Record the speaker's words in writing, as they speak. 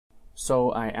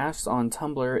So I asked on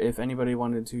Tumblr if anybody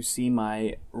wanted to see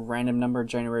my random number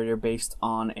generator based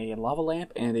on a lava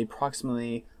lamp, and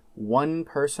approximately one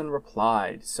person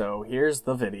replied. So here's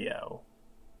the video.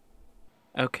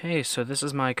 Okay, so this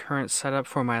is my current setup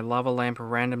for my lava lamp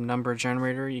random number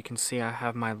generator. You can see I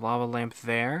have my lava lamp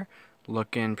there,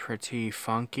 looking pretty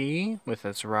funky with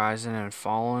its rising and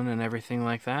falling and everything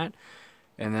like that.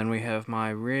 And then we have my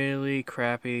really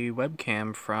crappy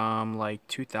webcam from like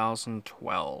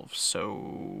 2012,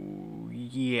 so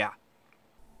yeah.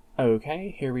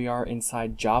 Okay, here we are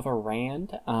inside Java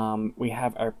Rand. We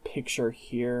have our picture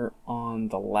here on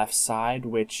the left side,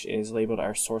 which is labeled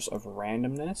our source of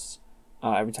randomness.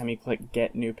 Every time you click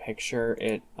Get New Picture,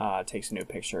 it takes a new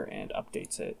picture and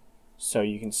updates it. So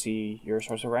you can see your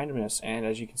source of randomness, and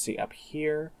as you can see up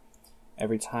here,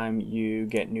 every time you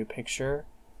get new picture,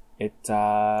 it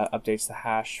updates the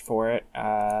hash for it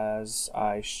as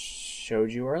I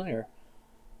showed you earlier.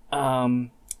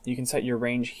 You can set your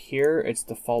range here. It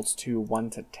defaults to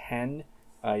 1 to 10.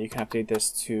 You can update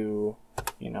this to,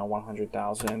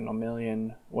 100,000, a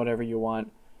million, whatever you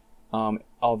want.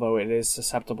 Although it is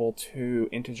susceptible to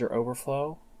integer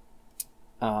overflow.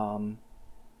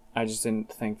 I just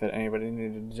didn't think that anybody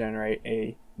needed to generate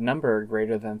a number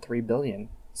greater than 3 billion.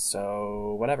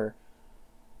 So whatever.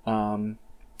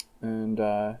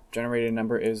 Generated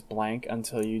number is blank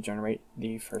until you generate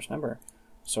the first number.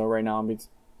 So right now I'm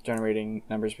generating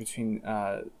numbers between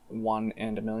 1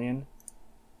 and a million.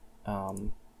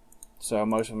 So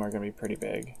most of them are going to be pretty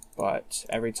big, but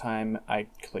every time I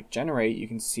click generate, you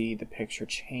can see the picture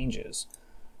changes.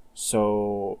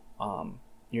 So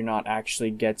you're not actually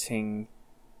getting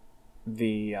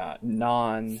the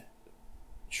non-true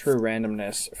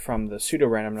randomness from the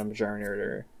pseudo-random number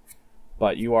generator,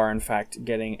 but you are in fact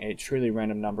getting a truly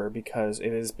random number because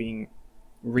it is being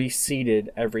reseeded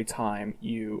every time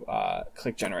you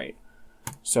click generate.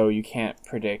 So you can't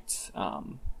predict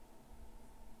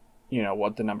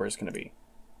what the number is going to be.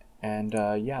 And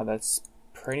yeah, that's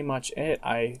pretty much it.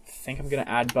 I think I'm going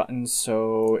to add buttons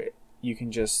so you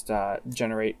can just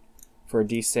generate for a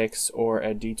D6 or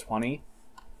a D20,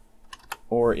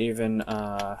 or even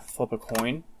flip a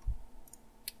coin.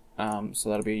 So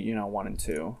that'll be 1 and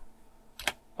 2.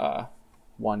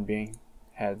 1 being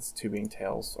heads, 2 being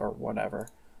tails, or whatever.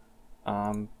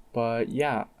 But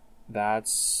yeah,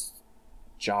 that's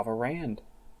Java Rand.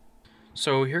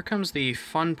 So here comes the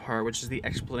fun part, which is the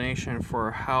explanation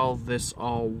for how this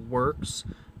all works.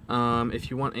 If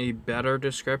you want a better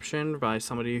description by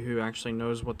somebody who actually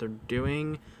knows what they're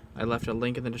doing, I left a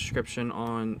link in the description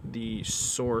on the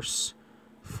source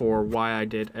for why I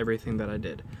did everything that I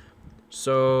did.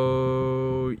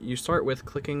 So you start with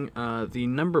clicking the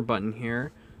number button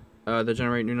here, the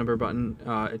generate new number button.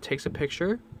 It takes a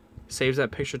picture, saves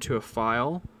that picture to a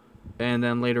file, and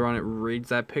then later on it reads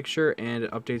that picture and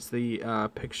it updates the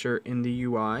picture in the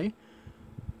UI.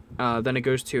 Then it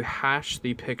goes to hash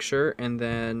the picture, and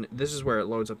then this is where it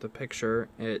loads up the picture.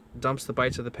 It dumps the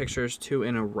bytes of the pictures to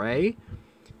an array.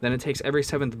 Then it takes every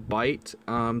 7th byte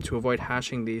to avoid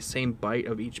hashing the same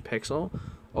byte of each pixel.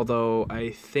 Although I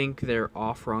think they're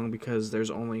off wrong because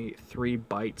there's only 3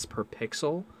 bytes per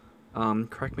pixel.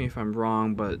 Correct me if I'm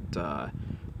wrong, but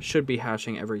should be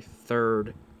hashing every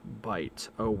 3rd byte.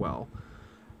 Oh well.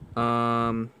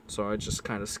 So I just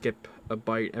kind of skip a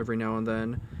byte every now and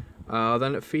then.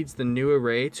 Then it feeds the new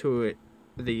array to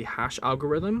the hash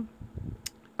algorithm,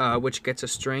 which gets a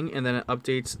string, and then it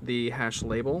updates the hash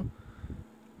label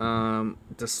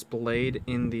displayed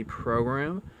in the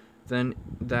program. Then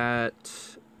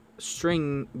that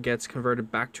string gets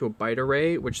converted back to a byte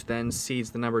array, which then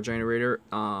seeds the number generator.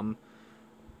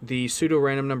 The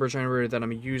pseudo-random number generator that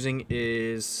I'm using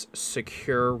is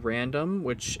Secure Random,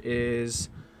 which is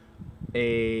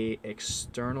a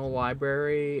external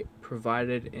library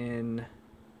provided in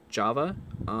Java.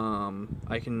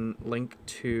 I can link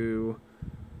to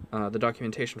the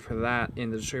documentation for that in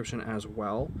the description as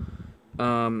well.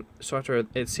 So after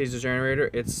it sees the generator,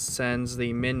 it sends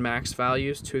the min-max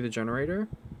values to the generator,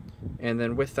 and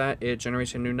then with that it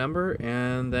generates a new number,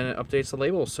 and then it updates the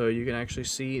label so you can actually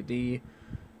see the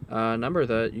number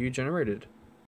that you generated.